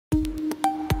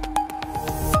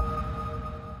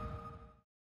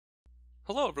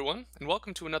Hello everyone, and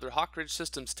welcome to another Hawkridge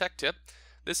Systems Tech Tip.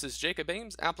 This is Jacob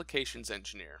Ames, Applications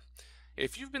Engineer.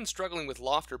 If you've been struggling with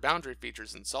loft or boundary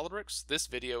features in SOLIDWORKS, this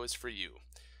video is for you.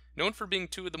 Known for being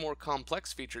two of the more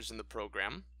complex features in the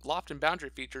program, loft and boundary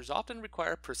features often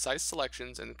require precise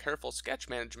selections and careful sketch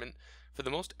management for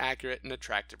the most accurate and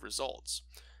attractive results.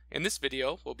 In this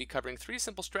video, we'll be covering 3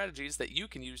 simple strategies that you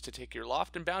can use to take your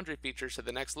loft and boundary features to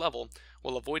the next level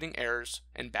while avoiding errors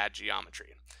and bad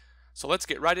geometry. So let's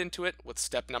get right into it with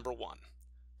step number 1.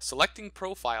 Selecting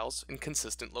profiles in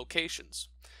consistent locations.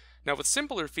 Now with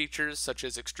simpler features such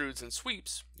as extrudes and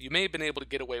sweeps, you may have been able to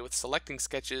get away with selecting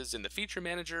sketches in the feature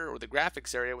manager or the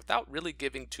graphics area without really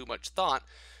giving too much thought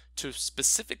to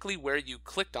specifically where you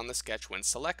clicked on the sketch when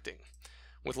selecting.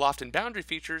 With loft and boundary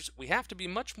features, we have to be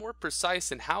much more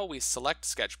precise in how we select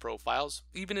sketch profiles,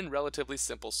 even in relatively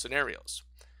simple scenarios.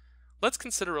 Let's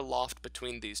consider a loft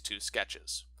between these two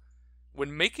sketches.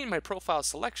 When making my profile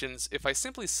selections, if I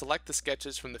simply select the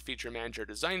sketches from the Feature Manager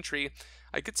design tree,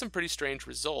 I get some pretty strange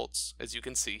results, as you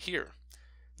can see here.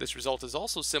 This result is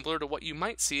also similar to what you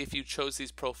might see if you chose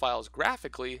these profiles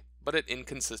graphically, but at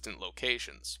inconsistent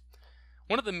locations.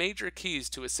 One of the major keys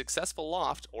to a successful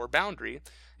loft or boundary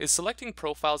is selecting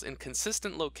profiles in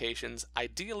consistent locations,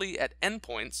 ideally at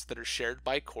endpoints that are shared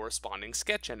by corresponding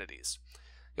sketch entities.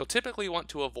 You'll typically want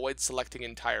to avoid selecting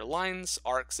entire lines,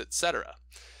 arcs, etc.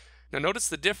 Now notice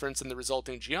the difference in the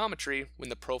resulting geometry when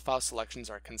the profile selections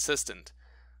are consistent.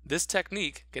 This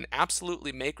technique can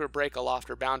absolutely make or break a loft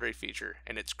or boundary feature,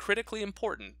 and it's critically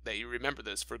important that you remember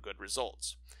this for good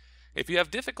results. If you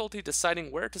have difficulty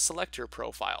deciding where to select your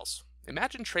profiles,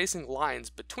 imagine tracing lines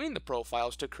between the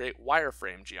profiles to create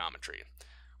wireframe geometry.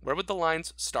 Where would the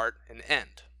lines start and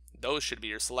end? Those should be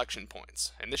your selection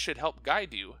points, and this should help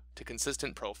guide you to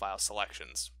consistent profile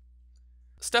selections.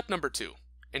 Step number 2.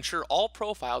 Ensure all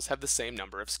profiles have the same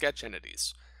number of sketch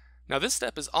entities. Now this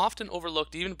step is often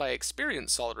overlooked even by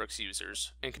experienced SOLIDWORKS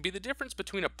users and can be the difference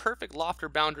between a perfect loft or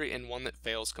boundary and one that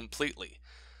fails completely.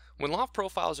 When loft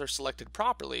profiles are selected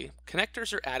properly,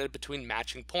 connectors are added between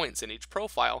matching points in each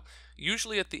profile,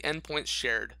 usually at the endpoints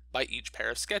shared by each pair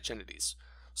of sketch entities.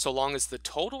 So long as the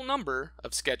total number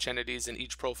of sketch entities in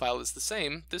each profile is the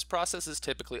same, this process is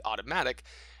typically automatic,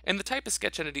 and the type of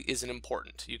sketch entity isn't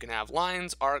important. You can have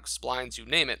lines, arcs, splines, you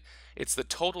name it. It's the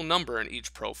total number in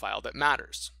each profile that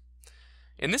matters.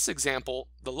 In this example,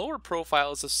 the lower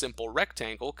profile is a simple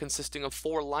rectangle consisting of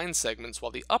 4 line segments,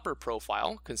 while the upper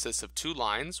profile consists of 2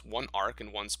 lines, 1 arc,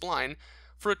 and 1 spline,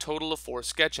 for a total of 4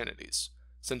 sketch entities.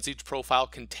 Since each profile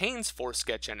contains 4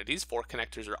 sketch entities, 4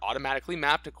 connectors are automatically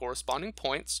mapped to corresponding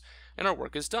points, and our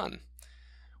work is done.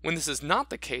 When this is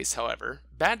not the case, however,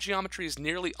 bad geometry is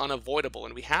nearly unavoidable,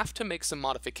 and we have to make some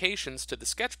modifications to the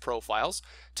sketch profiles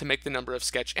to make the number of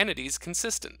sketch entities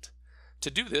consistent. To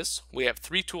do this, we have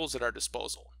 3 tools at our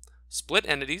disposal: Split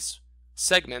Entities,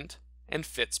 Segment, and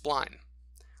Fit Spline.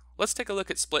 Let's take a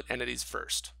look at Split Entities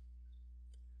first.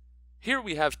 Here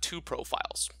we have 2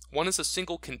 profiles. One is a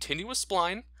single continuous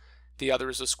spline, the other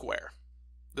is a square.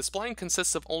 The spline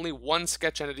consists of only 1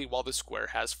 sketch entity while the square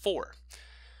has 4.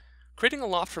 Creating a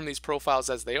loft from these profiles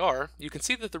as they are, you can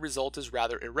see that the result is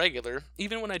rather irregular,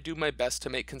 even when I do my best to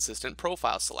make consistent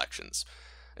profile selections.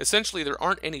 Essentially, there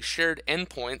aren't any shared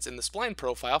endpoints in the spline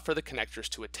profile for the connectors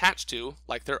to attach to,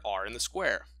 like there are in the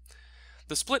square.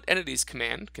 The Split Entities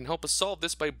command can help us solve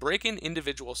this by breaking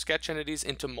individual sketch entities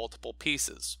into multiple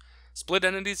pieces. Split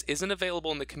Entities isn't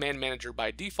available in the command manager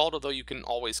by default, although you can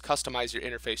always customize your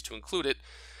interface to include it,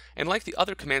 and like the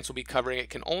other commands we'll be covering, it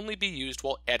can only be used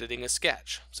while editing a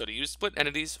sketch. So to use Split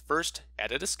Entities, first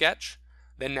edit a sketch,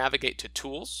 then navigate to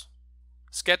Tools,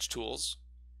 Sketch Tools,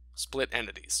 Split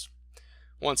Entities.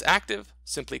 Once active,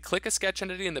 simply click a sketch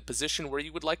entity in the position where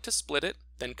you would like to split it,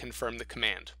 then confirm the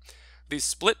command. These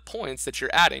split points that you're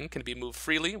adding can be moved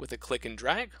freely with a click and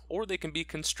drag, or they can be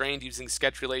constrained using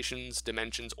sketch relations,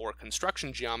 dimensions, or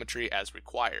construction geometry as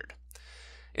required.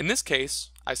 In this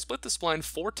case, I split the spline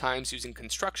 4 times using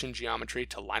construction geometry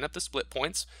to line up the split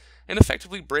points, and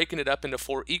effectively breaking it up into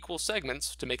 4 equal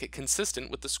segments to make it consistent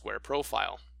with the square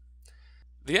profile.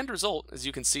 The end result, as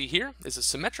you can see here, is a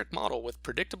symmetric model with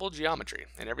predictable geometry,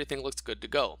 and everything looks good to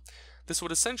go. This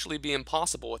would essentially be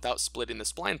impossible without splitting the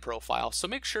spline profile, so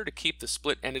make sure to keep the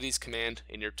Split Entities command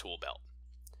in your tool belt.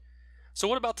 So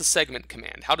what about the Segment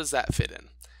command? How does that fit in?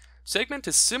 Segment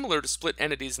is similar to Split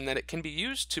Entities in that it can be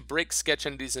used to break sketch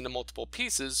entities into multiple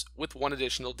pieces with one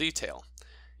additional detail.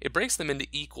 It breaks them into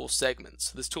equal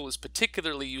segments. This tool is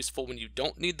particularly useful when you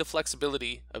don't need the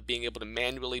flexibility of being able to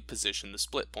manually position the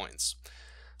split points.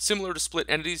 Similar to Split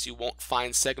Entities, you won't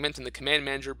find Segment in the command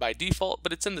manager by default,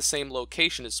 but it's in the same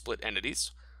location as Split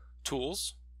Entities.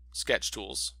 Tools, Sketch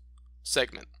Tools,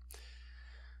 segment.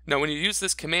 Now when you use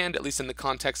this command, at least in the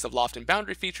context of Loft and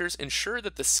Boundary features, ensure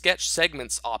that the Sketch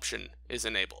Segments option is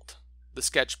enabled. The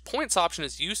Sketch Points option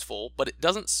is useful, but it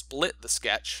doesn't split the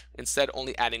sketch, instead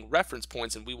only adding reference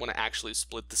points, and we want to actually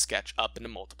split the sketch up into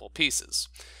multiple pieces.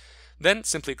 Then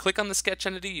simply click on the sketch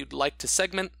entity you'd like to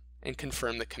segment and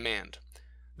confirm the command.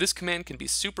 This command can be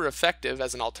super effective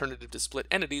as an alternative to split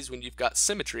entities when you've got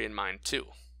symmetry in mind too.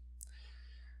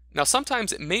 Now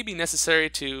sometimes it may be necessary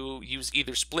to use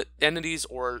either split entities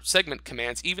or segment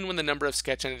commands even when the number of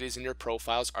sketch entities in your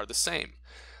profiles are the same.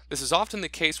 This is often the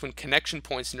case when connection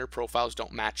points in your profiles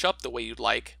don't match up the way you'd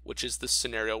like, which is the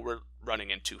scenario we're running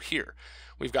into here.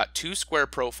 We've got two square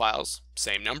profiles,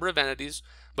 same number of entities,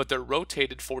 but they're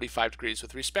rotated 45 degrees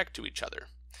with respect to each other.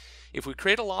 If we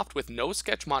create a loft with no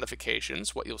sketch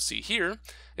modifications, what you'll see here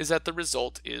is that the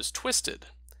result is twisted.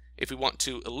 If we want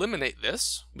to eliminate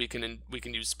this, we can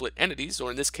use split entities,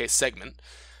 or in this case segment,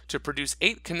 to produce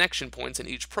 8 connection points in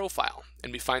each profile,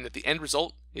 and we find that the end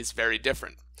result is very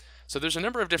different. So there's a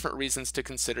number of different reasons to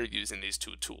consider using these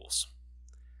two tools.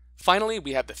 Finally,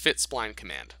 we have the fit spline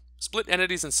command. Split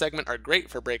entities and segment are great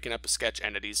for breaking up sketch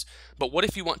entities, but what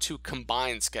if you want to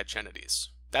combine sketch entities?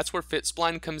 That's where fit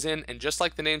spline comes in, and just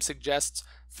like the name suggests,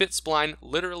 fit spline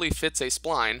literally fits a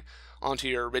spline onto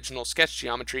your original sketch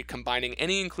geometry, combining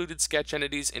any included sketch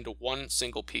entities into one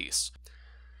single piece.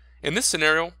 In this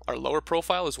scenario, our lower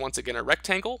profile is once again a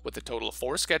rectangle with a total of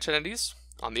 4 sketch entities.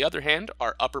 On the other hand,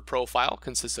 our upper profile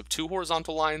consists of 2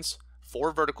 horizontal lines,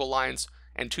 4 vertical lines,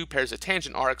 and 2 pairs of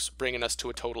tangent arcs, bringing us to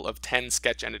a total of 10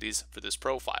 sketch entities for this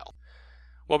profile.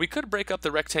 While we could break up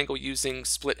the rectangle using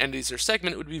split entities or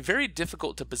segment, it would be very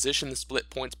difficult to position the split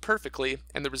points perfectly,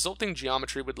 and the resulting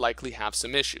geometry would likely have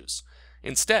some issues.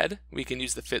 Instead, we can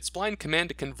use the fit spline command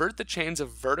to convert the chains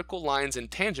of vertical lines and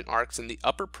tangent arcs in the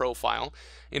upper profile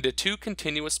into 2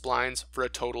 continuous splines for a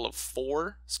total of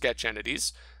 4 sketch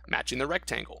entities, matching the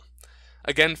rectangle.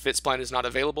 Again, fit spline is not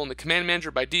available in the command manager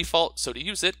by default, so to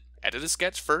use it, edit a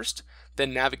sketch first,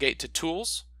 then navigate to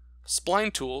Tools,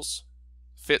 Spline Tools,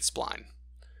 Fit Spline.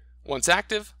 Once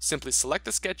active, simply select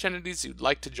the sketch entities you'd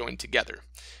like to join together.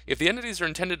 If the entities are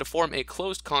intended to form a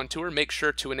closed contour, make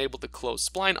sure to enable the Close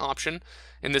Spline option.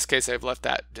 In this case, I've left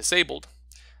that disabled.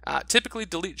 Typically,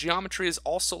 Delete Geometry is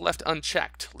also left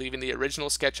unchecked, leaving the original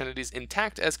sketch entities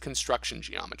intact as construction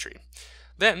geometry.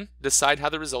 Then, decide how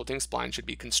the resulting spline should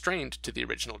be constrained to the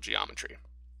original geometry.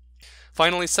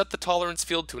 Finally, set the tolerance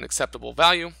field to an acceptable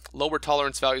value. Lower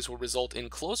tolerance values will result in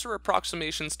closer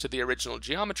approximations to the original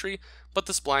geometry, but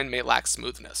the spline may lack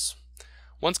smoothness.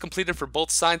 Once completed for both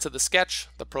sides of the sketch,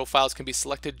 the profiles can be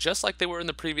selected just like they were in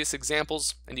the previous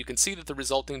examples, and you can see that the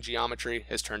resulting geometry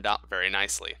has turned out very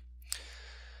nicely.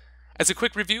 As a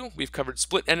quick review, we've covered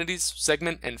split entities,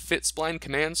 segment, and fit spline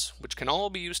commands, which can all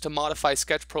be used to modify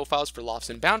sketch profiles for lofts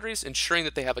and boundaries, ensuring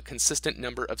that they have a consistent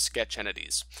number of sketch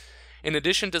entities. In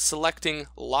addition to selecting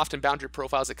loft and boundary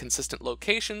profiles at consistent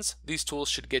locations, these tools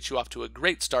should get you off to a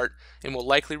great start and will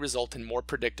likely result in more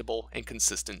predictable and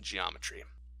consistent geometry.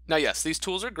 Now yes, these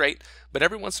tools are great, but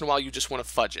every once in a while you just want to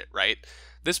fudge it, right?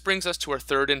 This brings us to our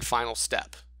third and final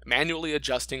step, manually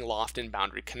adjusting loft and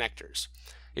boundary connectors.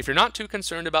 If you're not too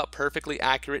concerned about perfectly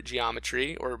accurate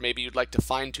geometry, or maybe you'd like to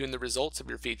fine-tune the results of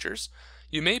your features,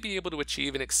 you may be able to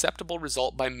achieve an acceptable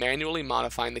result by manually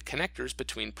modifying the connectors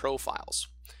between profiles.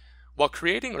 While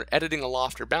creating or editing a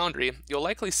loft or boundary, you'll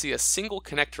likely see a single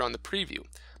connector on the preview,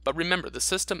 but remember, the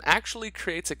system actually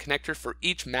creates a connector for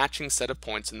each matching set of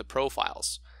points in the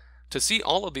profiles. To see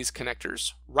all of these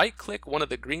connectors, right-click one of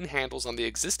the green handles on the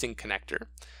existing connector,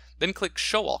 then click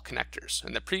Show All Connectors,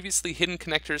 and the previously hidden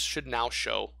connectors should now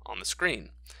show on the screen.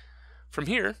 From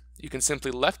here, you can simply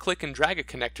left-click and drag a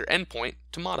connector endpoint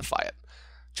to modify it.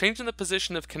 Changing the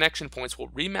position of connection points will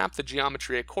remap the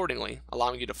geometry accordingly,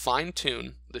 allowing you to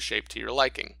fine-tune the shape to your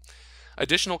liking.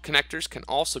 Additional connectors can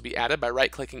also be added by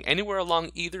right-clicking anywhere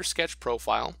along either sketch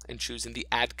profile and choosing the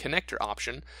Add Connector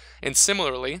option, and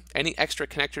similarly, any extra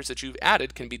connectors that you've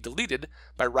added can be deleted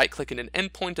by right-clicking an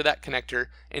endpoint of that connector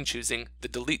and choosing the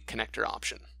Delete Connector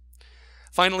option.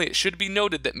 Finally, it should be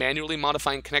noted that manually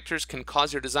modifying connectors can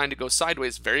cause your design to go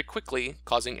sideways very quickly,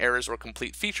 causing errors or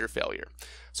complete feature failure.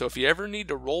 So if you ever need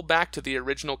to roll back to the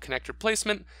original connector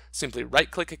placement, simply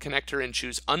right-click a connector and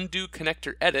choose Undo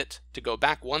Connector Edit to go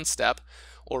back one step,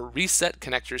 or Reset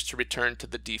Connectors to return to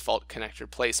the default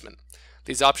connector placement.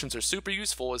 These options are super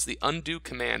useful as the Undo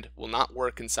command will not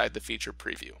work inside the feature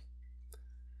preview.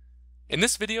 In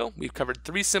this video, we've covered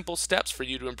 3 simple steps for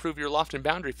you to improve your loft and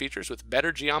boundary features with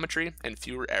better geometry and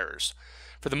fewer errors.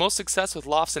 For the most success with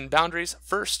lofts and boundaries,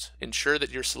 first, ensure that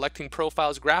you're selecting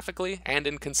profiles graphically and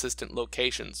in consistent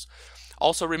locations.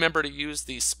 Also remember to use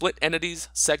the split entities,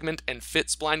 segment, and fit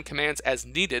spline commands as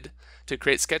needed to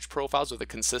create sketch profiles with a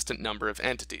consistent number of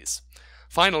entities.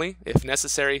 Finally, if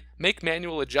necessary, make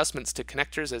manual adjustments to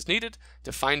connectors as needed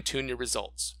to fine-tune your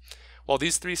results. While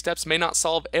these 3 steps may not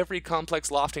solve every complex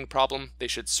lofting problem, they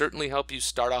should certainly help you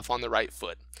start off on the right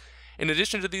foot. In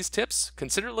addition to these tips,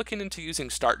 consider looking into using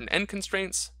start and end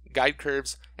constraints, guide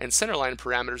curves, and centerline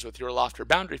parameters with your loft or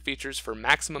boundary features for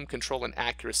maximum control and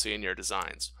accuracy in your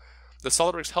designs. The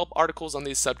SOLIDWORKS help articles on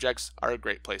these subjects are a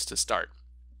great place to start.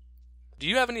 Do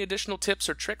you have any additional tips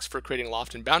or tricks for creating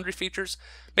loft and boundary features?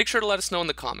 Make sure to let us know in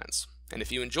the comments. And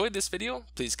if you enjoyed this video,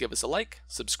 please give us a like,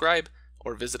 subscribe,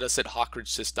 or visit us at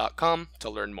hawkridgesys.com to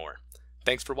learn more.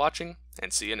 Thanks for watching,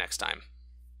 and see you next time.